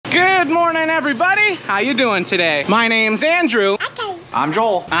Good morning, everybody. How you doing today? My name's Andrew. Okay. I'm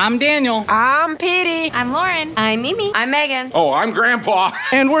Joel. I'm Daniel. I'm Petey. I'm Lauren. I'm Mimi. I'm Megan. Oh, I'm Grandpa.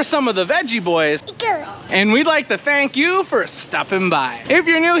 And we're some of the Veggie Boys. Good. And we'd like to thank you for stopping by. If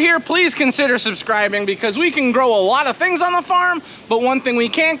you're new here, please consider subscribing because we can grow a lot of things on the farm, but one thing we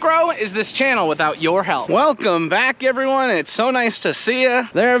can't grow is this channel without your help. Welcome back, everyone. It's so nice to see you.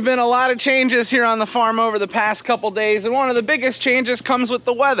 There have been a lot of changes here on the farm over the past couple days, and one of the biggest changes comes with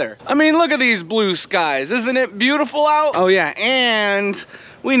the weather. I mean, look at these blue skies. Isn't it beautiful out? Oh yeah, and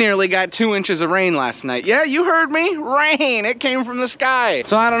we nearly got 2 inches of rain last night. Yeah, you heard me, rain, it came from the sky.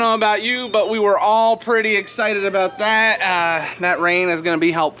 So I don't know about you, but we were all pretty excited about that. That rain is gonna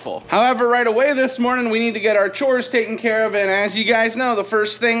be helpful. However, right away this morning, we need to get our chores taken care of, and as you guys know, the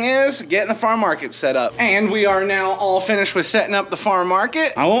first thing is getting the farm market set up. And we are now all finished with setting up the farm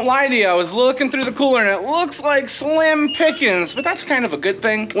market. I won't lie to you, I was looking through the cooler and it looks like slim pickings, but that's kind of a good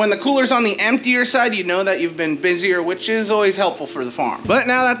thing. When the cooler's on the emptier side, you know that you've been busier, which is always helpful for the farm.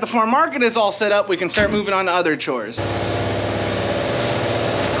 But now that the farm market is all set up, we can start moving on to other chores.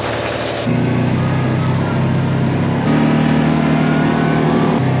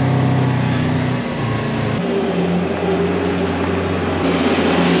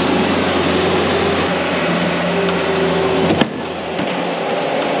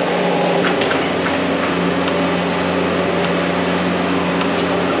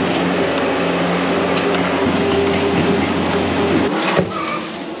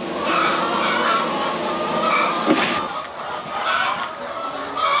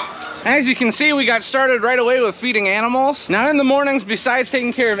 As you can see, we got started right away with feeding animals. Now in the mornings, besides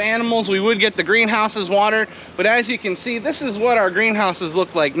taking care of animals, we would get the greenhouses watered, but as you can see, this is what our greenhouses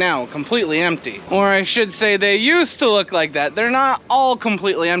look like now, completely empty. Or I should say they used to look like that. They're not all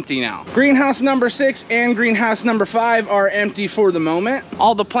completely empty now. Greenhouse number 6 and greenhouse number 5 are empty for the moment.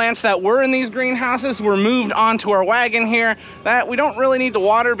 All the plants that were in these greenhouses were moved onto our wagon here that we don't really need to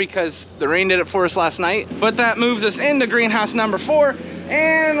water because the rain did it for us last night, but that moves us into greenhouse number 4.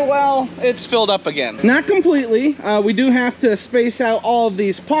 And well, it's filled up again. Not completely. We do have to space out all of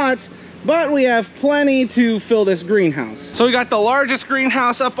these pots, but we have plenty to fill this greenhouse. So we got the largest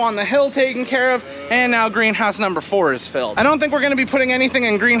greenhouse up on the hill taken care of, and now greenhouse number 4 is filled. I don't think we're gonna be putting anything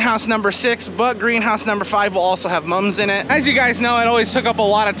in greenhouse number 6, but greenhouse number 5 will also have mums in it. As you guys know, it always took up a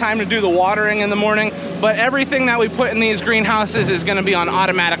lot of time to do the watering in the morning, but everything that we put in these greenhouses is gonna be on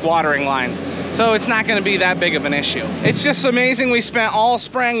automatic watering lines. So it's not gonna be that big of an issue. It's just amazing we spent all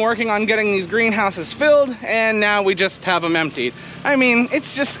spring working on getting these greenhouses filled, and now we just have them emptied. I mean,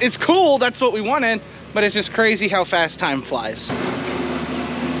 it's cool, that's what we wanted, but it's just crazy how fast time flies.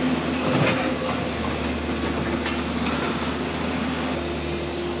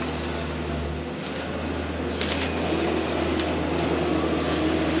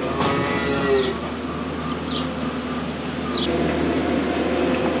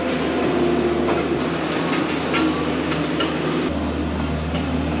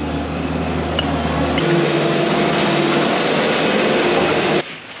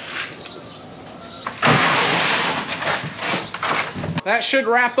 That should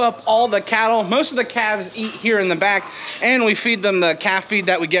wrap up all the cattle. Most of the calves eat here in the back, and we feed them the calf feed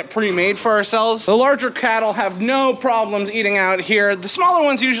that we get pre-made for ourselves. The larger cattle have no problems eating out here. The smaller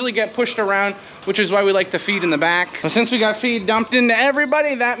ones usually get pushed around, which is why we like to feed in the back. But since we got feed dumped into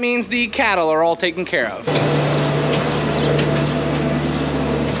everybody, that means the cattle are all taken care of.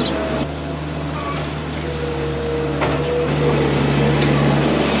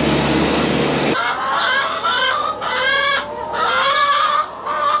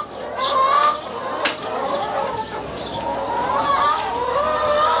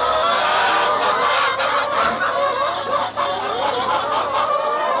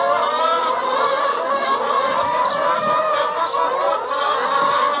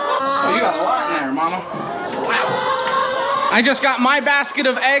 I just got my basket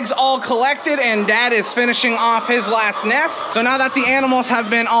of eggs all collected, and Dad is finishing off his last nest. So now that the animals have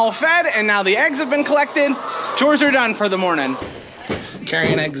been all fed and now the eggs have been collected, chores are done for the morning.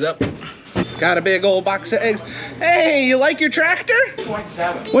 Carrying eggs up. Got a big old box of eggs. Hey, you like your tractor?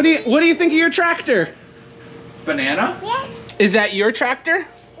 0.7. What do you think of your tractor? Banana? Yeah. Is that your tractor?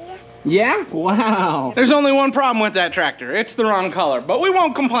 Yeah? Wow. There's only one problem with that tractor. It's the wrong color, but we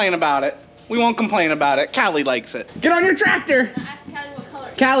won't complain about it. We won't complain about it. Callie likes it. Get on your tractor.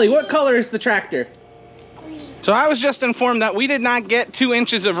 Callie, what color is the tractor? So I was just informed that we did not get 2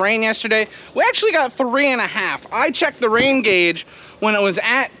 inches of rain yesterday. We actually got 3.5. I checked the rain gauge when it was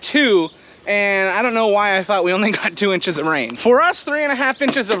at 2, and I don't know why I thought we only got 2 inches of rain. For us, 3.5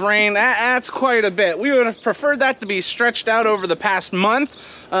 inches of rain, that's quite a bit. We would have preferred that to be stretched out over the past month,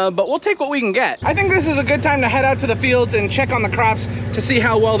 but we'll take what we can get. I think this is a good time to head out to the fields and check on the crops to see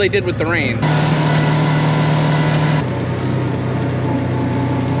how well they did with the rain.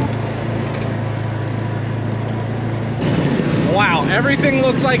 Wow, everything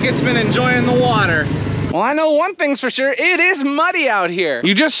looks like it's been enjoying the water. Well, I know one thing's for sure, it is muddy out here.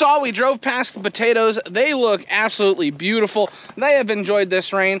 You just saw we drove past the potatoes. They look absolutely beautiful. They have enjoyed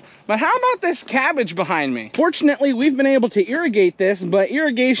this rain. But how about this cabbage behind me? Fortunately, we've been able to irrigate this, but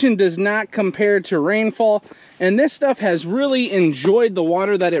irrigation does not compare to rainfall. And this stuff has really enjoyed the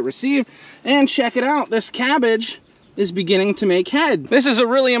water that it received. And check it out, this cabbage is beginning to make head. This is a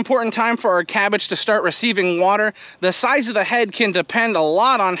really important time for our cabbage to start receiving water. The size of the head can depend a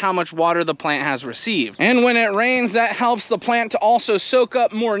lot on how much water the plant has received. And when it rains, that helps the plant to also soak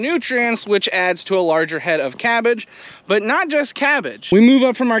up more nutrients, which adds to a larger head of cabbage. But not just cabbage. We move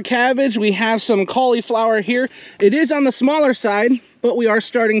up from our cabbage, we have some cauliflower here. It is on the smaller side, but we are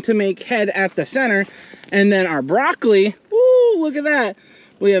starting to make head at the center. And then our broccoli, ooh, look at that.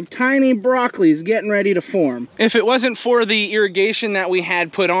 We have tiny broccolis getting ready to form. If it wasn't for the irrigation that we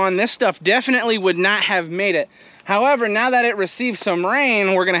had put on, this stuff definitely would not have made it. However, now that it received some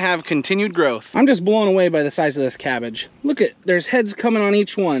rain, we're gonna have continued growth. I'm just blown away by the size of this cabbage. Look at, there's heads coming on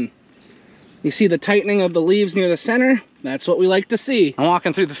each one. You see the tightening of the leaves near the center? That's what we like to see. I'm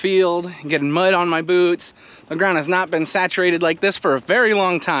walking through the field, getting mud on my boots. The ground has not been saturated like this for a very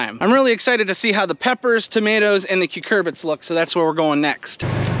long time. I'm really excited to see how the peppers, tomatoes, and the cucurbits look, so that's where we're going next.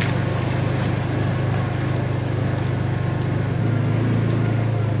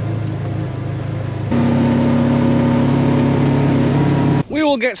 We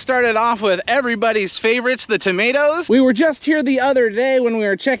will get started off with everybody's favorites, the tomatoes. We were just here the other day when we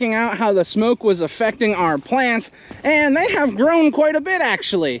were checking out how the smoke was affecting our plants, and they have grown quite a bit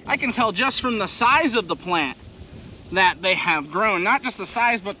actually. I can tell just from the size of the plant that they have grown. Not just the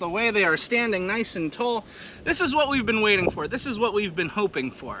size, but the way they are standing nice and tall. This is what we've been waiting for. This is what we've been hoping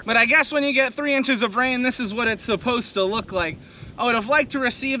for. But I guess when you get 3 inches of rain, this is what it's supposed to look like. I would have liked to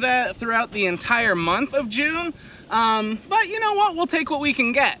receive that throughout the entire month of June. But you know what? We'll take what we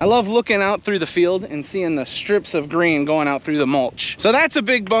can get. I love looking out through the field and seeing the strips of green going out through the mulch. So that's a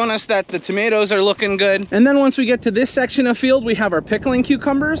big bonus that the tomatoes are looking good. And then once we get to this section of field, we have our pickling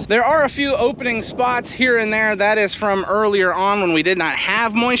cucumbers. There are a few opening spots here and there. That is from earlier on when we did not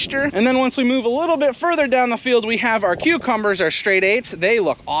have moisture. And then once we move a little bit further down the field, we have our cucumbers, our straight 8s. They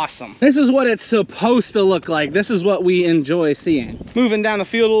look awesome. This is what it's supposed to look like. This is what we enjoy seeing. Moving down the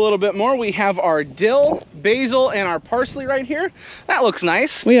field a little bit more, we have our dill, basil, and our parsley right here. That looks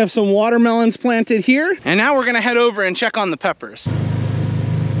nice. We have some watermelons planted here. And now we're gonna head over and check on the peppers.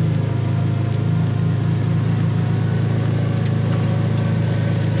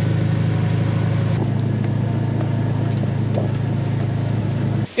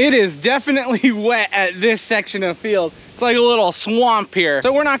 It is definitely wet at this section of field. It's like a little swamp here.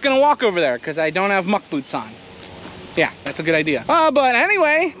 So we're not gonna walk over there because I don't have muck boots on. Yeah, that's a good idea. But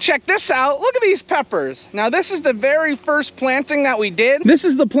anyway, check this out. Look at these peppers. Now this is the very first planting that we did. This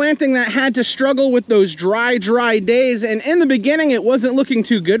is the planting that had to struggle with those dry days. And in the beginning, it wasn't looking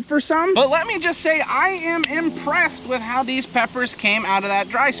too good for some. But let me just say, I am impressed with how these peppers came out of that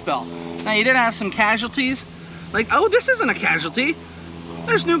dry spell. Now you did have some casualties. Like, oh, this isn't a casualty.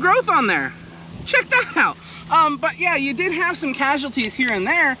 There's new growth on there. Check that out. But yeah, you did have some casualties here and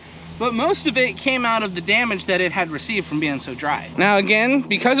there, but most of it came out of the damage that it had received from being so dry. Now again,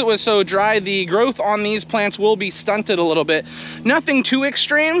 because it was so dry, the growth on these plants will be stunted a little bit. Nothing too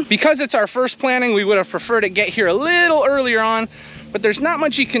extreme. Because it's our first planting, we would have preferred to get here a little earlier on, but there's not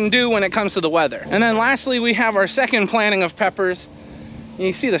much you can do when it comes to the weather. And then lastly, we have our second planting of peppers.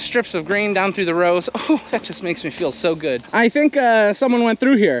 You see the strips of green down through the rows. Oh, that just makes me feel so good. I think someone went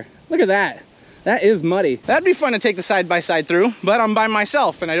through here. Look at that. That is muddy. That'd be fun to take the side-by-side through, but I'm by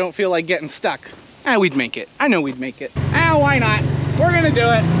myself and I don't feel like getting stuck. We'd make it. I know we'd make it. Why not? We're gonna do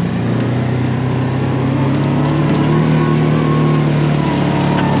it.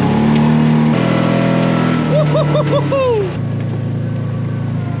 Woo-hoo-hoo-hoo-hoo!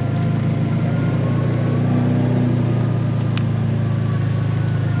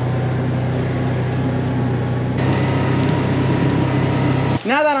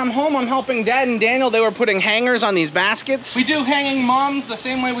 Now that I'm home, I'm helping Dad and Daniel. They were putting hangers on these baskets. We do hanging mums the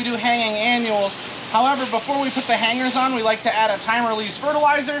same way we do hanging annuals. However, before we put the hangers on, we like to add a time release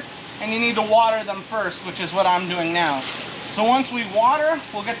fertilizer, and you need to water them first, which is what I'm doing now. So once we water,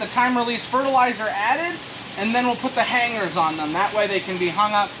 we'll get the time release fertilizer added, and then we'll put the hangers on them. That way they can be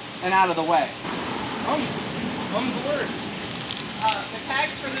hung up and out of the way. Mum's the word. The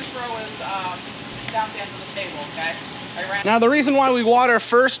tags for this row is down at the end of the table, okay? Now the reason why we water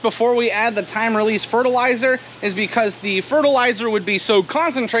first before we add the time release fertilizer is because the fertilizer would be so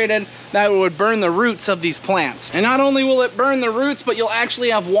concentrated that it would burn the roots of these plants. And not only will it burn the roots, but you'll actually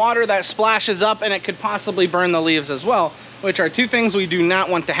have water that splashes up and it could possibly burn the leaves as well, which are two things we do not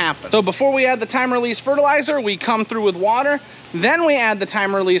want to happen. So before we add the time release fertilizer, we come through with water, then we add the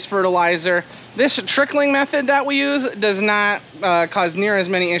time release fertilizer. This trickling method that we use does not cause near as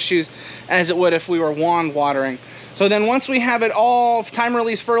many issues as it would if we were wand watering. So then once we have it all time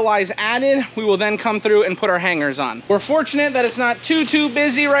release fertilizer added, we will then come through and put our hangers on. We're fortunate that it's not too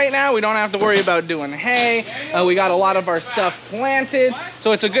busy right now. We don't have to worry about doing hay. We got a lot of our stuff planted.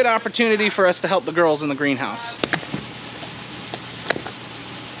 So it's a good opportunity for us to help the girls in the greenhouse.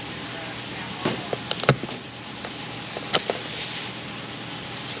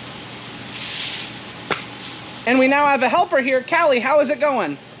 And we now have a helper here. Callie, how is it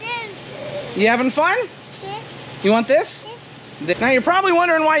going? You having fun? Yes. You want this? Yes. Now you're probably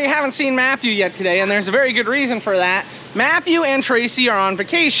wondering why you haven't seen Matthew yet today, and there's a very good reason for that. Matthew and Tracy are on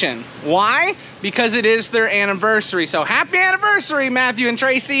vacation. Why? Because it is their anniversary. So happy anniversary, Matthew and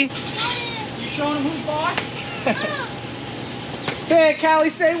Tracy. You showing them who's boss? Hey,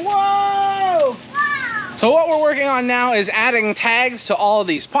 Callie, say whoa! So what we're working on now is adding tags to all of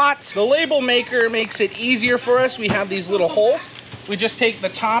these pots. The label maker makes it easier for us. We have these little holes. We just take the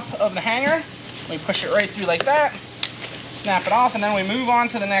top of the hanger, we push it right through like that, snap it off, and then we move on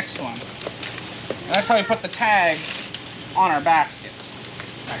to the next one. And that's how we put the tags on our baskets.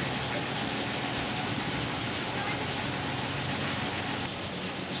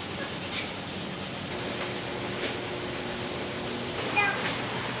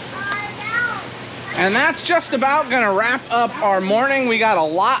 And that's just about gonna wrap up our morning. We got a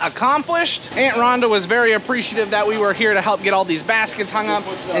lot accomplished. Aunt Rhonda was very appreciative that we were here to help get all these baskets hung up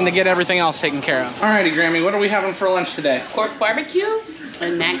and to get everything else taken care of. Alrighty, Grammy, what are we having for lunch today? Pork barbecue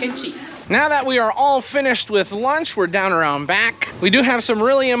and mac and cheese. Now that we are all finished with lunch, we're down around back. We do have some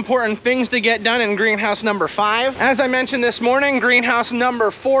really important things to get done in greenhouse number 5. As I mentioned this morning, greenhouse number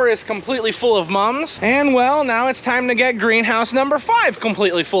 4 is completely full of mums. And well, now it's time to get greenhouse number 5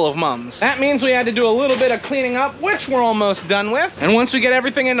 completely full of mums. That means we had to do a little bit of cleaning up, which we're almost done with. And once we get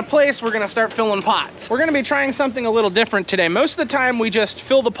everything into place, we're gonna start filling pots. We're gonna be trying something a little different today. Most of the time we just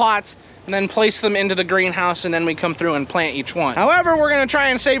fill the pots and then place them into the greenhouse, and then we come through and plant each one. However, we're gonna try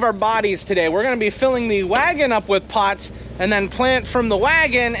and save our bodies today. We're gonna be filling the wagon up with pots and then plant from the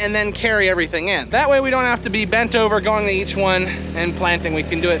wagon and then carry everything in. That way we don't have to be bent over going to each one and planting. We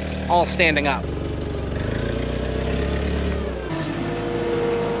can do it all standing up.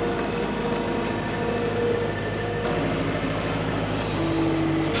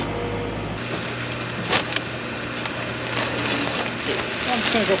 I'm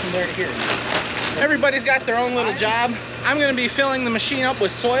just gonna go from there to here. Everybody's got their own little job. I'm gonna be filling the machine up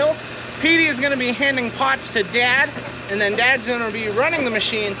with soil. Petey is gonna be handing pots to Dad, and then Dad's gonna be running the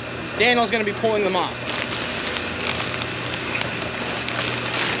machine. Daniel's gonna be pulling them off.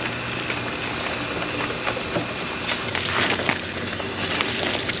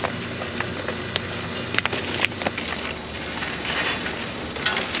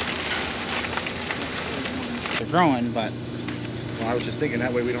 They're growing, but well, I was just thinking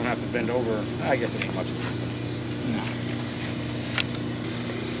that way we don't have to bend over. I guess it ain't much. No.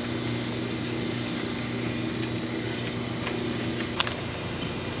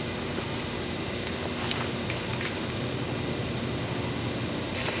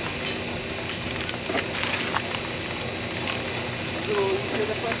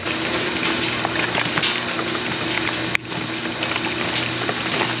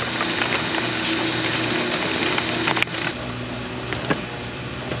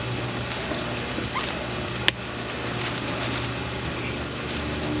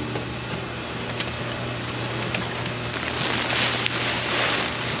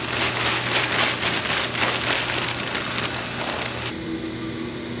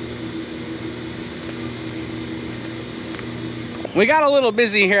 We got a little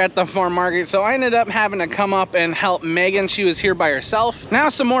busy here at the farm market, so I ended up having to come up and help Megan. She was here by herself. Now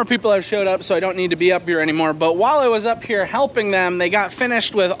some more people have showed up, so I don't need to be up here anymore. But while I was up here helping them, they got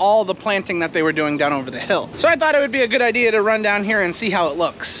finished with all the planting that they were doing down over the hill. So I thought it would be a good idea to run down here and see how it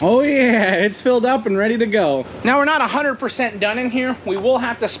looks. Oh yeah, it's filled up and ready to go. Now we're not 100% done in here. We will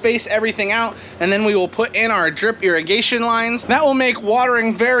have to space everything out, and then we will put in our drip irrigation lines. That will make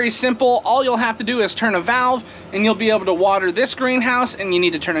watering very simple. All you'll have to do is turn a valve, and you'll be able to water this green greenhouse and you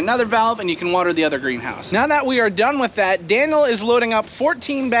need to turn another valve and you can water the other greenhouse. Now that we are done with that, Daniel is loading up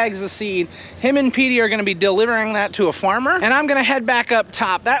 14 bags of seed. Him and Petey are gonna be delivering that to a farmer, and I'm gonna head back up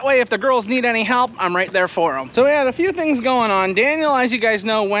top. That way, if the girls need any help, I'm right there for them. So we had a few things going on. Daniel, as you guys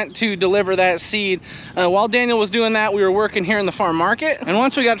know, went to deliver that seed. While Daniel was doing that, we were working here in the farm market. And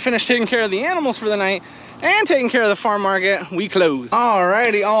once we got finished taking care of the animals for the night and taking care of the farm market, we closed.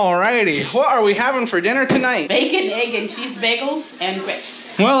 Alrighty, alrighty. What are we having for dinner tonight? Bacon, egg, and cheese bagels and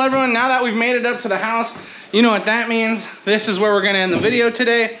grits. Well, everyone, now that we've made it up to the house, you know what that means. This is where we're gonna end the video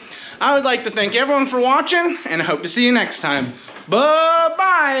today. I would like to thank everyone for watching, and I hope to see you next time.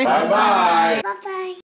 Bye-bye. Bye-bye. Bye-bye.